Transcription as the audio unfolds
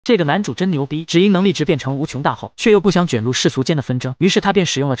这个男主真牛逼，只因能力值变成无穷大后，却又不想卷入世俗间的纷争，于是他便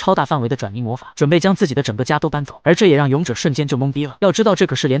使用了超大范围的转移魔法，准备将自己的整个家都搬走。而这也让勇者瞬间就懵逼了。要知道，这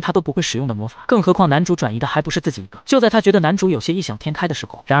可是连他都不会使用的魔法，更何况男主转移的还不是自己一个。就在他觉得男主有些异想天开的时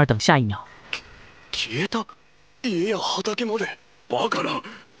候，然而等下一秒，消えた。家や畑まで。バカな。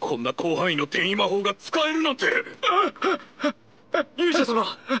こんな広範囲の転移魔法が使えるなんて。勇者様。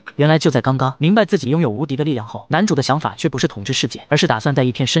原来就在刚刚，明白自己拥有无敌的力量后，男主的想法却不是统治世界，而是打算在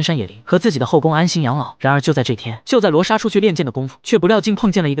一片深山野林和自己的后宫安心养老。然而就在这天，就在罗莎出去练剑的功夫，却不料竟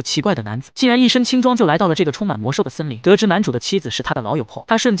碰见了一个奇怪的男子，竟然一身轻装就来到了这个充满魔兽的森林。得知男主的妻子是他的老友后，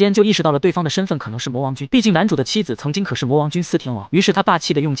他瞬间就意识到了对方的身份可能是魔王君，毕竟男主的妻子曾经可是魔王君四天王。于是他霸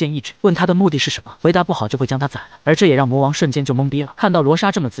气的用剑一指，问他的目的是什么，回答不好就会将他宰了。而这也让魔王瞬间就懵逼了，看到罗莎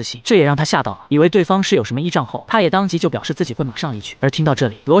这么自信，这也让他吓到了，以为对方是有什么依仗后，他也当即就表示自己会马上离去。而听到这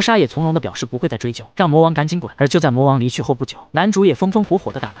里，罗莎也从容的表示不会再追究，让魔王赶紧滚。而就在魔王离去后不久，男主也风风火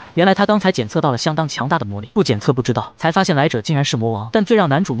火的打来。原来他刚才检测到了相当强大的魔力，不检测不知道，才发现来者竟然是魔王。但最让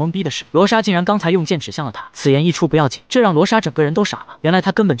男主懵逼的是，罗莎竟然刚才用剑指向了他。此言一出不要紧，这让罗莎整个人都傻了。原来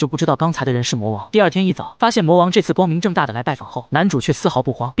他根本就不知道刚才的人是魔王。第二天一早，发现魔王这次光明正大的来拜访后，男主却丝毫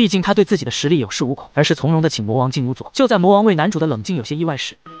不慌，毕竟他对自己的实力有恃无恐，而是从容的请魔王进屋坐。就在魔王为男主的冷静有些意外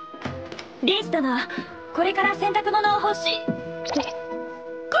时，リーチだな。これから洗濯物を干し。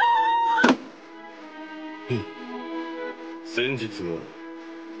先日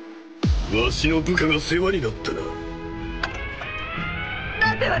はわしの部下が世話になったな。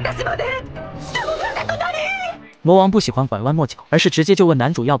なんで私まで。下も部下となり。魔王不喜欢拐弯抹角，而是直接就问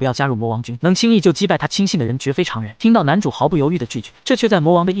男主要不要加入魔王军。能轻易就击败他亲信的人绝非常人。听到男主毫不犹豫的拒绝，这却在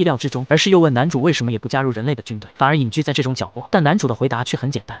魔王的意料之中，而是又问男主为什么也不加入人类的军队，反而隐居在这种角落。但男主的回答却很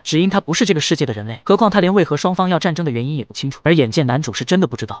简单，只因他不是这个世界的人类，何况他连为何双方要战争的原因也不清楚。而眼见男主是真的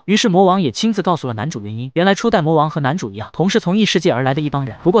不知道，于是魔王也亲自告诉了男主原因。原来初代魔王和男主一样，同是从异世界而来的一帮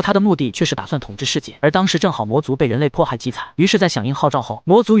人，不过他的目的却是打算统治世界。而当时正好魔族被人类迫害击残，于是在响应号召后，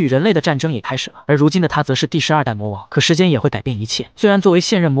魔族与人类的战争也开始了。而如今的他则是第12代魔王，可时间也会改变一切。虽然作为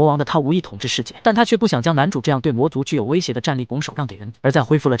现任魔王的他无意统治世界，但他却不想将男主这样对魔族具有威胁的战力拱手让给人。而在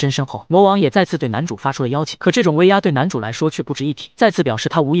恢复了真身后，魔王也再次对男主发出了邀请，可这种威压对男主来说却不值一提。再次表示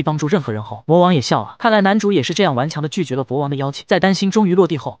他无意帮助任何人后，魔王也笑了。看来男主也是这样顽强的拒绝了国王的邀请。在担心终于落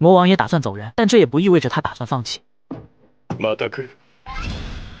地后，魔王也打算走人，但这也不意味着他打算放弃。また来る。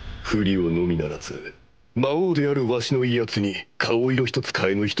不利をのみならず、魔王であるわしの威圧に顔色一つ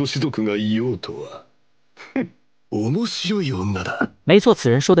変えぬ人種族がいようとは。面白い女だ。没错，此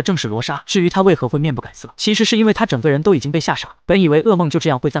人说的正是罗莎。至于他为何会面不改色，其实是因为他整个人都已经被吓傻了。本以为噩梦就这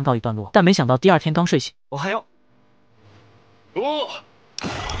样会暂告一段落，但没想到第二天刚睡醒。おはよう。おお、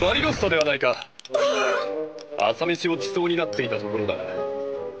バリロストではないか。朝飯をちそうになっていたところだ。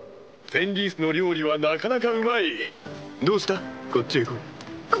フェンリースの料理はなかなかうまい。どうした？こっちへ来い。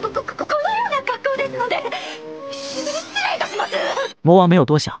このような格好ですので。失礼いたします。魔王没有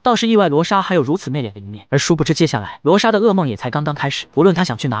多想，倒是意外罗莎还有如此内敛的一面。而殊不知接下来罗莎的噩梦也才刚刚开始，无论他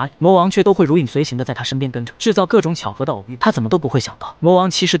想去哪里，魔王却都会如影随形的在他身边跟着，制造各种巧合的偶遇。他怎么都不会想到，魔王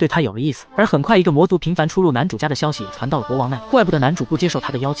其实对他有了意思。而很快，一个魔族频繁出入男主家的消息也传到了国王那里，怪不得男主不接受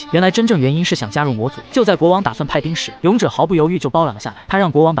他的邀请，原来真正原因是想加入魔族。就在国王打算派兵时，勇者毫不犹豫就包揽了下来，他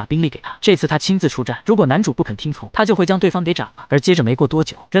让国王把兵力给他，这次他亲自出战，如果男主不肯听从，他就会将对方给斩了。而接着没过多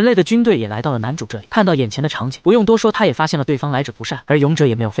久，人类的军队也来到了男主这里，看到眼前的场景，不用多说，他也发现了对方来者不善，而勇者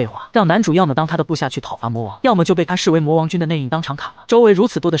也没有废话，让男主要么当他的部下去讨伐魔王，要么就被他视为魔王军的内应当场砍了。周围如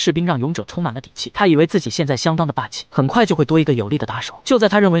此多的士兵让勇者充满了底气，他以为自己现在相当的霸气，很快就会多一个有力的打手。就在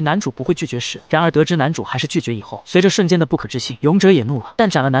他认为男主不会拒绝时，然而得知男主还是拒绝以后，随着瞬间的不可置信，勇者也怒了，但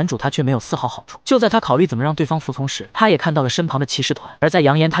斩了男主他却没有丝毫好处。就在他考虑怎么让对方服从时，他也看到了身旁的骑士团，而在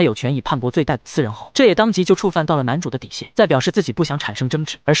扬言他有权以叛国罪逮捕4人后，这也当即就触犯到了男主的底线。在表示自己不想产生争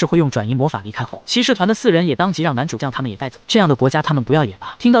执，而是会用转移魔法离开后，骑士团的4人也当即让男主将他们也带走。这样的国家他们不要也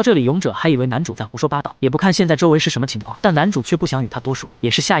罢。听到这里，勇者还以为男主在胡说八道，也不看现在周围是什么情况，但男主却不想与他多说，也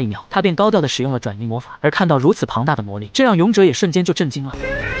是下一秒他便高调的使用了转移魔法。而看到如此庞大的魔力，这让勇者也瞬间就震惊了。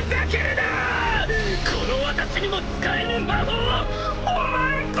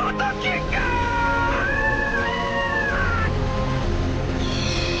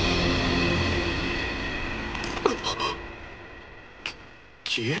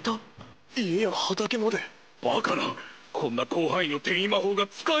消えた？家や畑まで。バカな。こんな広範囲の転移魔法が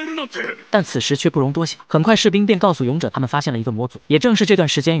使えるなんて。但此时却不容多想，很快士兵便告诉勇者他们发现了一个魔族，也正是这段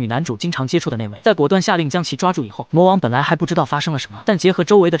时间与男主经常接触的那位。在果断下令将其抓住以后，魔王本来还不知道发生了什么，但结合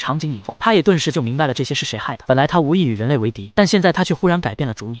周围的场景以后，他也顿时就明白了这些是谁害的。本来他无意与人类为敌，但现在他却忽然改变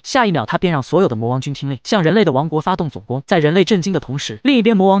了主意。下一秒，他便让所有的魔王军听令，向人类的王国发动总攻。在人类震惊的同时，另一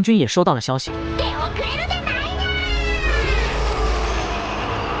边魔王军也收到了消息。